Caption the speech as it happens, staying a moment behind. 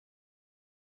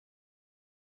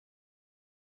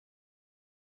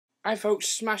Hi folks,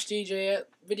 Smash DJ here,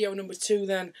 video number 2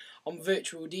 then on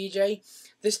Virtual DJ.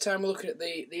 This time we're looking at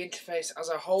the interface as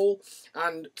a whole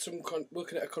and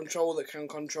looking at a controller that can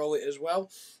control it as well.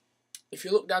 If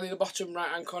you look down in the bottom right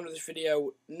hand corner of this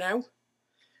video now,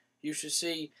 you should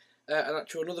see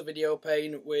another video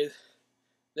pane with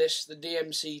the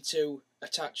DMC2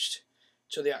 attached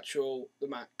to the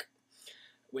Mac,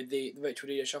 with the Virtual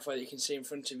DJ software that you can see in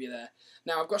front of you there.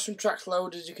 Now I've got some tracks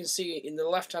loaded. As you can see in the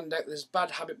left hand deck, there's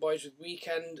Bad Habit Boys with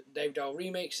Weekend, Dave Dowell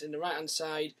remix. In the right hand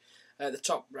side, the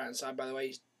top right hand side by the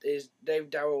way, is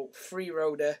Dave Dowell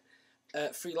Freeloader,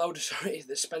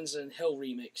 the Spencer and Hill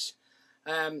remix.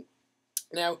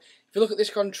 Now if you look at this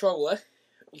controller,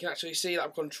 you can actually see that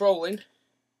I'm controlling.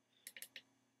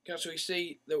 You can actually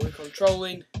see that we're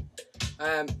controlling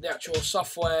the actual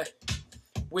software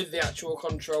with the actual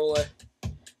controller.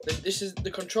 This is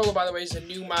the controller, by the way, is a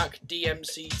Numark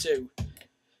DMC2.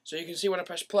 So you can see when I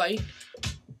press play,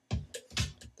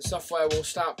 the software will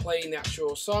start playing the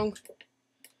actual song.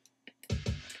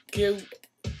 Q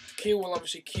will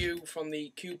obviously cue from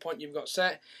the cue point you've got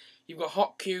set. You've got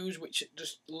hot cues which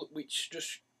just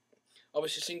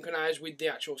obviously synchronize with the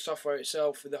actual software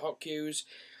itself with the hot cues.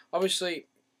 Obviously,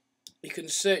 you can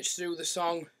search through the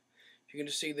song. You can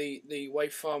just see the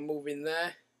waveform moving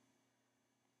there.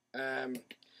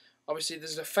 Obviously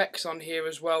there's effects on here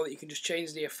as well that you can just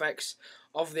change the effects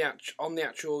of on the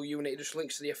actual unit. It just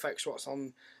links to the effects what's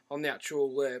on the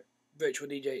actual Virtual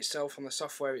DJ itself, on the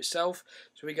software itself.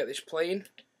 So we get this playing.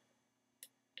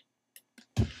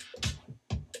 I'm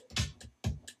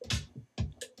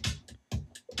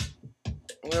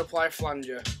going to apply a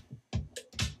flanger.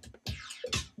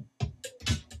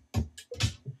 Can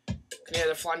you hear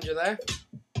the flanger there?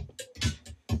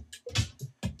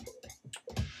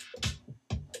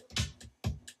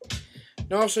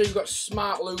 And also you've got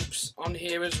smart loops on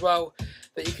here as well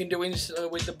that you can do instantly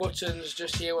with the buttons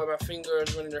just here where my finger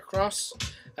is running across.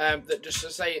 That just to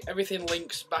say everything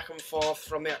links back and forth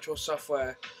from the actual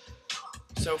software.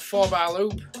 So 4-bar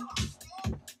loop,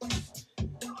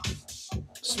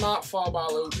 smart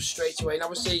 4-bar loop straight away, and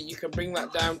obviously you can bring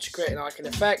that down to create like an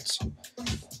effect.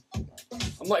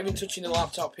 I'm not even touching the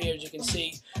laptop here, as you can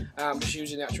see. I'm just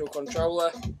using the actual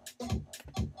controller.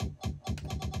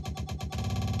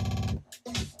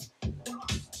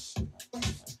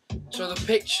 So the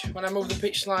pitch, when I move the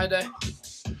pitch slider,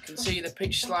 you can see the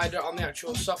pitch slider on the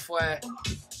actual software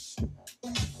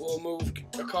will move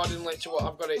accordingly to what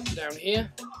I've got it down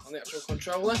here on the actual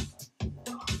controller.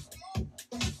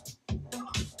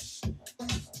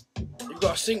 You've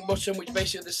got a sync button, which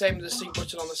basically the same as the sync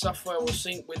button on the software, will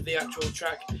sync with the actual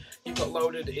track you've got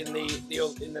loaded in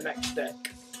the next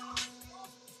deck.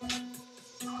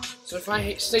 So if I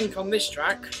hit sync on this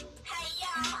track,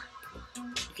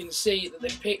 you can see that the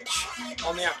pitch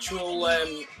on the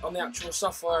actual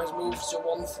software has moved to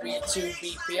 132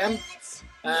 BPM.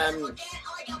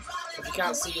 If you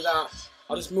can't see that,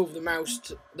 I'll just move the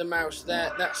mouse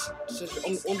there. That's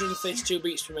 132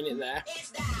 beats per minute there,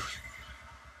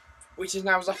 which is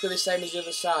now exactly the same as the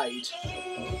other side.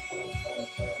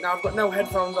 Now I've got no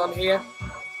headphones on here.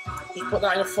 Just put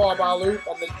that in a 4-bar loop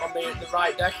on the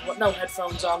right deck. I've got no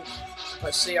headphones on.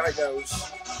 Let's see how it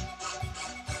goes.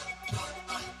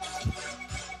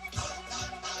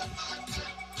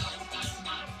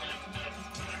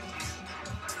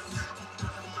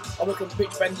 I'm looking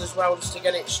pitch bend as well just to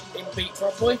get it in beat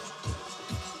properly.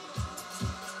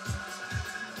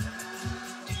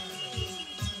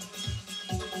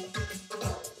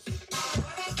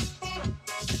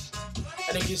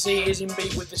 And you can see it is in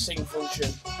beat with the sync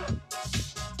function.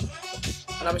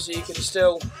 And obviously you can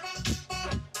still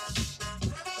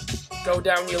go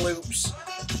down your loops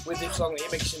with the song that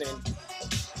you're mixing in.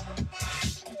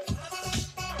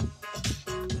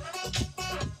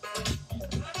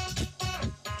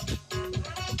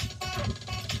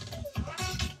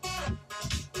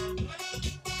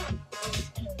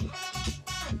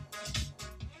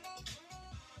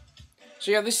 So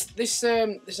yeah, this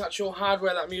actual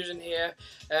hardware that I'm using here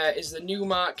is the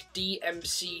Numark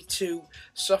DMC2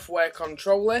 software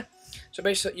controller. So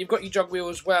basically, you've got your jog wheel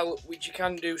as well, which you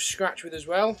can do scratch with as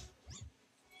well.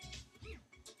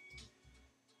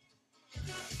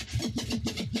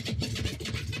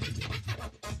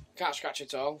 Can't scratch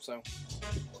at all, so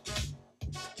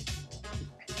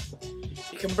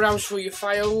you can browse through your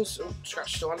files. Oh,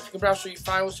 scratch still on. You can browse through your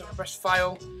files. So if I press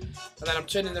File, and then I'm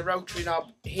turning the rotary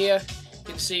knob here. You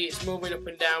can see it's moving up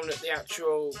and down at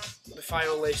the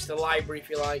file list, the library if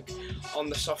you like, on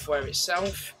the software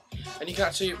itself. And you can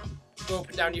actually go up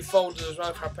and down your folders as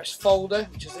well. If I press Folder,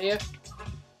 which is here,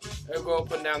 it'll go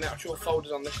up and down the actual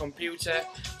folders on the computer.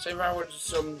 So if I wanted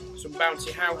some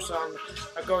bouncy house on,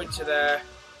 I go into there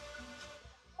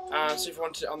and see if I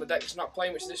wanted it on the deck. It's not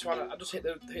playing, which is this one. I just hit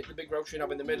the big rotary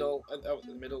knob in the middle,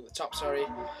 the top. Sorry,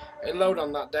 it'll load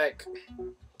on that deck.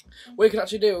 What you can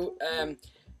actually do,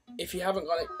 if you haven't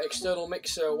got an external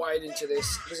mixer wired into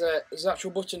this, there's an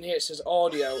actual button here. It says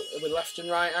audio with left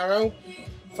and right arrow.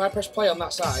 If I press play on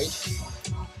that side,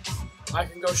 I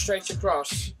can go straight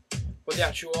across with the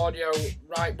actual audio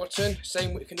right button.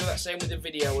 We can do that same with the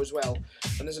video as well.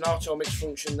 And there's an auto mix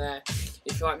function there.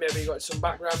 If you like, maybe you've got some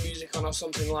background music on or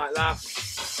something like that.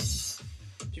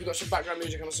 If you've got some background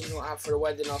music on or something like that for a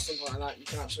wedding or something like that, you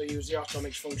can actually use the auto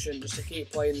mix function just to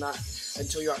keep playing that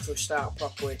until you actually start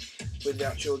properly with the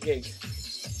actual gig.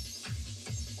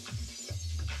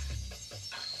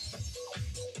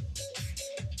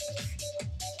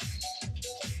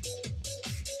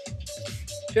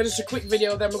 So just a quick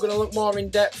video, then we're going to look more in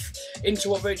depth into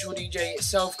what Virtual DJ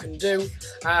itself can do,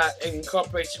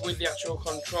 incorporated with the actual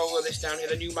controller, this down here,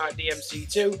 the Numark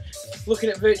DMC 2. Looking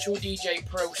at Virtual DJ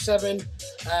Pro 7,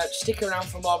 stick around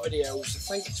for more videos.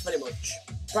 Thank you very much.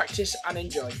 Practice and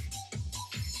enjoy.